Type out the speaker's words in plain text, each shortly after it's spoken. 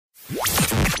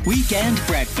Weekend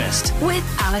Breakfast with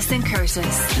Alison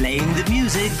Curtis. Playing the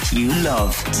music you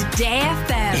love. Today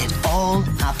FM. It all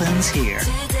happens here.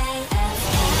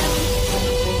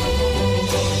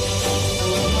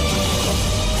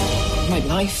 My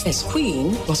life as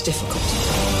queen was difficult.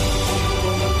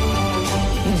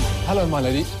 Hello, my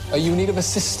lady. Are you in need of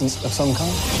assistance of some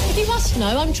kind? If you must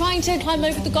know, I'm trying to climb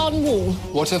over the garden wall.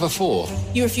 Whatever for?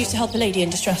 You refuse to help a lady in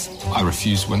distress. I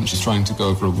refuse when she's trying to go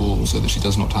over a wall so that she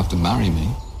does not have to marry me.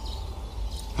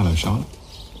 Hello, Charlotte.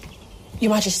 Your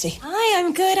Majesty. Hi,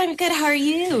 I'm good. How are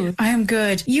you? I'm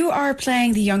good. You are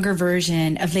playing the younger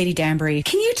version of Lady Danbury.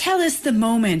 Can you tell us the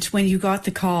moment when you got the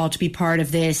call to be part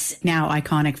of this now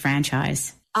iconic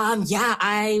franchise? Yeah,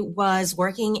 I was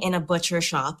working in a butcher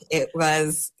shop. It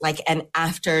was like an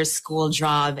after school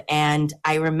job. And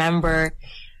I remember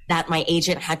that my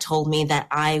agent had told me that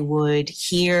I would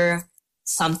hear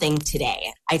something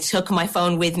today. I took my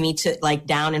phone with me to like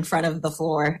down in front of the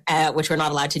floor, which we're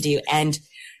not allowed to do. And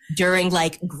during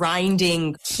like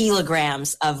grinding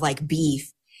kilograms of like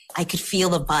beef, I could feel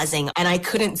the buzzing and I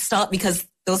couldn't stop because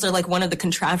those are like one of the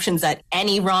contraptions that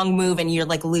any wrong move and you're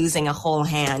like losing a whole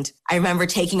hand. I remember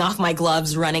taking off my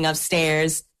gloves, running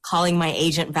upstairs, calling my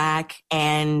agent back,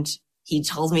 and he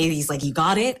told me, he's like, you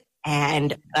got it?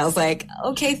 And I was like,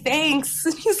 okay, thanks.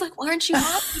 And he's like, why aren't you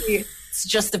happy? It's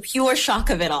just the pure shock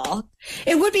of it all.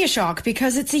 It would be a shock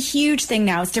because it's a huge thing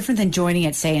now. It's different than joining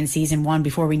it, say, in season 1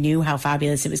 before we knew how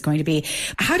fabulous it was going to be.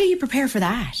 How do you prepare for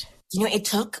that? You know, it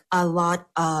took a lot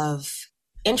of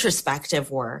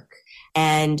introspective work.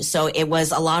 And so it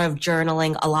was a lot of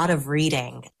journaling, a lot of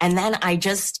reading. And then I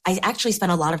actually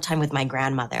spent a lot of time with my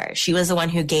grandmother. She was the one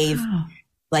who gave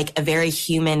like a very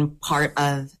human part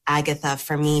of Agatha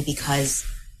for me because,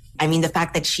 I mean, the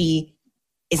fact that she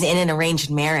is in an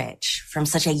arranged marriage from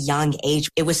such a young age,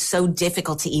 it was so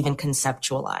difficult to even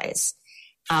conceptualize.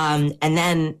 And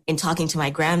then in talking to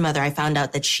my grandmother, I found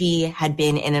out that she had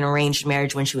been in an arranged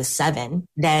marriage when she was 7,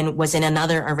 then was in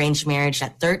another arranged marriage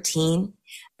at 13.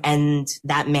 And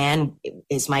that man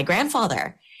is my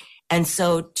grandfather. And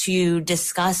so to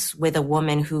discuss with a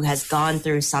woman who has gone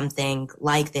through something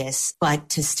like this, but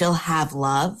to still have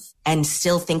love and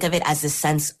still think of it as a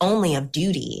sense only of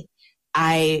duty,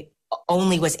 I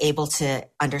only was able to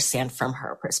understand from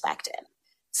her perspective.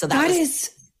 So that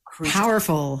is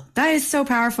powerful. That is so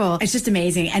powerful. It's just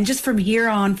amazing. And just from here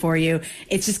on for you,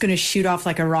 it's just going to shoot off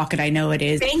like a rocket. I know it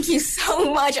is. Thank you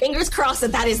so much. Fingers crossed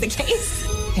that is the case.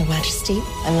 Your Majesty,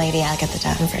 I'm Lady Agatha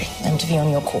Danbury. I'm to be on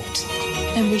your court.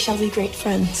 And we shall be great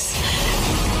friends.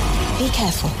 Be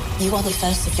careful. You are the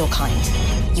first of your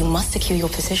kind. You must secure your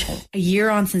position. A year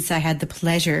on since I had the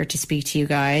pleasure to speak to you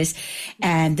guys,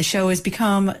 and the show has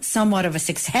become somewhat of a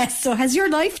success. So has your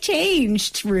life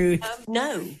changed, Ruth?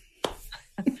 No.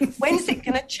 When's it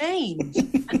going to change?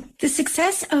 The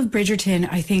success of Bridgerton,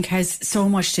 I think, has so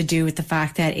much to do with the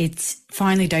fact that it's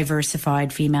finally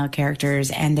diversified female characters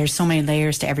and there's so many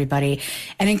layers to everybody,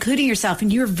 and including yourself.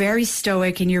 And you're very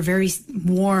stoic and you're very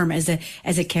warm as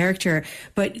a character,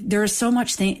 but there's so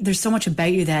much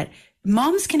about you that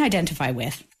moms can identify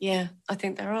with. Yeah, I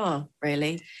think there are,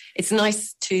 really. It's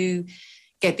nice to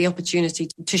get the opportunity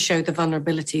to show the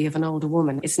vulnerability of an older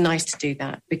woman. It's nice to do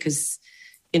that because,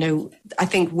 you know, I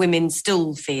think women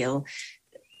still feel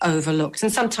overlooked.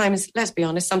 And sometimes, let's be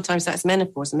honest, sometimes that's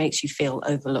menopause. It makes you feel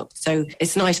overlooked. So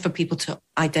it's nice for people to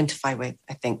identify with,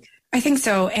 I think. I think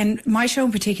so. And my show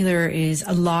in particular is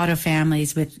a lot of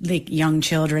families with like young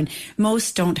children.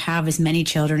 Most don't have as many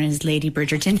children as Lady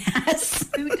Bridgerton has.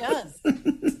 Who does?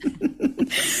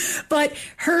 But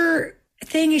her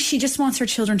thing is she just wants her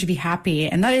children to be happy.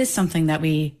 And that is something that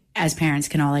we as parents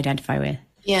can all identify with.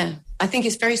 Yeah, I think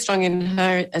it's very strong in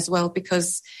her as well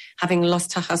because having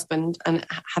lost her husband and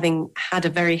having had a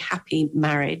very happy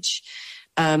marriage,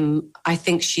 I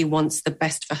think she wants the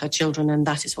best for her children, and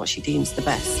that is what she deems the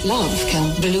best. Love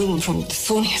can bloom from the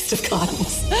thorniest of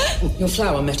gardens. Your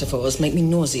flower metaphors make me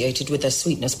nauseated with their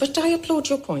sweetness, but I applaud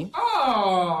your point.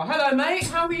 Oh, hello, mate.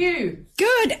 How are you?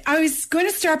 Good. I was going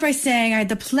to start by saying I had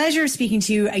the pleasure of speaking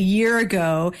to you a year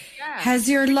ago. Yeah. Has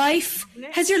your life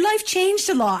changed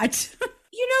a lot?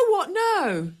 You know what?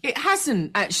 No, it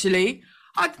hasn't, actually.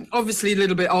 I'm obviously a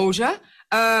little bit older,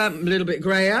 a little bit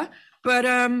greyer, but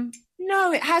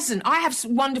no, it hasn't. I have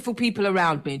some wonderful people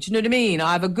around me. Do you know what I mean?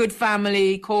 I have a good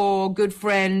family, core, good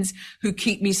friends who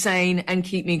keep me sane and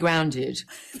keep me grounded.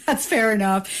 That's fair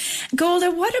enough.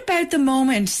 Golda, what about the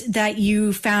moment that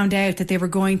you found out that they were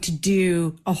going to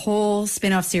do a whole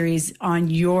spin-off series on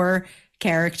your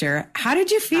character? How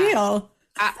did you feel?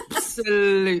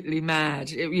 absolutely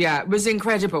mad. It was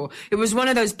incredible. It was one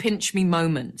of those pinch me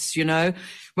moments, you know,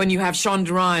 when you have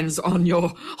Shonda Rhimes on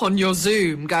your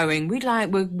Zoom going, we're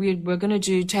going to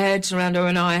do Ted Sarando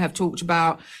and I have talked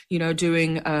about, you know,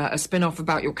 doing a spin-off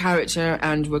about your character,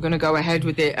 and we're going to go ahead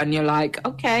with it. And you're like,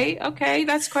 okay,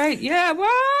 that's great. Yeah,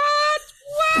 what?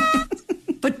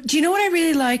 But do you know what I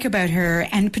really like about her,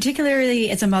 and particularly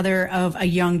as a mother of a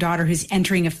young daughter who's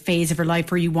entering a phase of her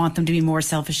life where you want them to be more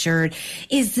self-assured,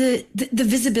 is the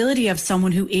visibility of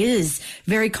someone who is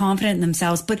very confident in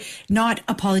themselves, but not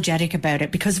apologetic about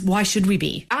it, because why should we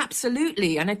be?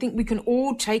 Absolutely. And I think we can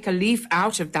all take a leaf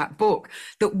out of that book,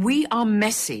 that we are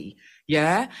messy.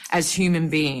 Yeah, as human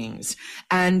beings.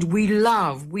 And we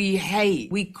love, we hate,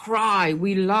 we cry,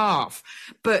 we laugh.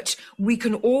 But we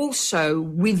can also,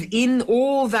 within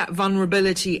all that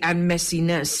vulnerability and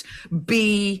messiness,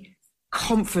 be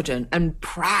confident and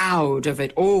proud of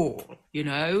it all, you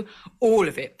know, all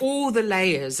of it, all the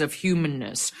layers of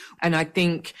humanness. And I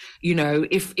think, you know,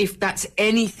 if that's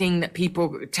anything that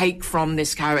people take from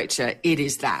this character, it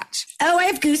is that. Oh, I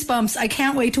have goosebumps. I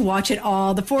can't wait to watch it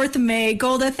all. The 4th of May.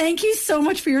 Golda, thank you so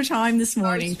much for your time this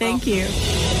morning. Thank you.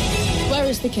 Where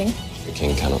is the king? The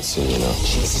king cannot see you now.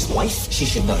 She's his wife. She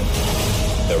should know.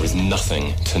 There is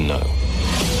nothing to know.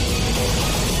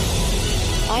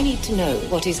 I need to know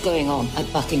what is going on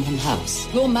at Buckingham House.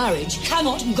 Your marriage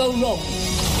cannot go wrong.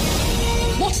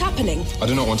 What's happening? I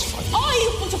do not want to fight.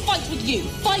 I want to fight with you.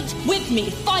 Fight with me.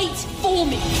 Fight for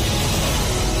me.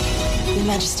 Your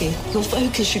Majesty, your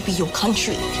focus should be your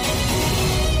country.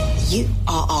 You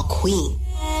are our queen.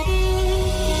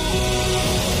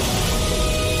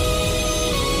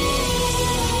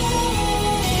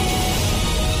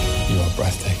 You are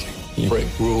breathtaking. You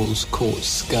break rules, court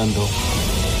scandal.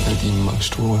 You're the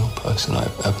most royal person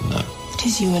I've ever known. It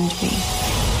is you and me.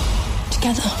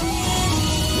 Together.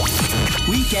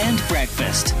 Weekend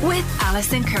Breakfast. With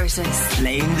Alison Curtis.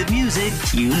 Playing the music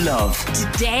you love.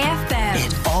 Today FM.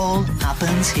 It all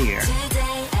happens here.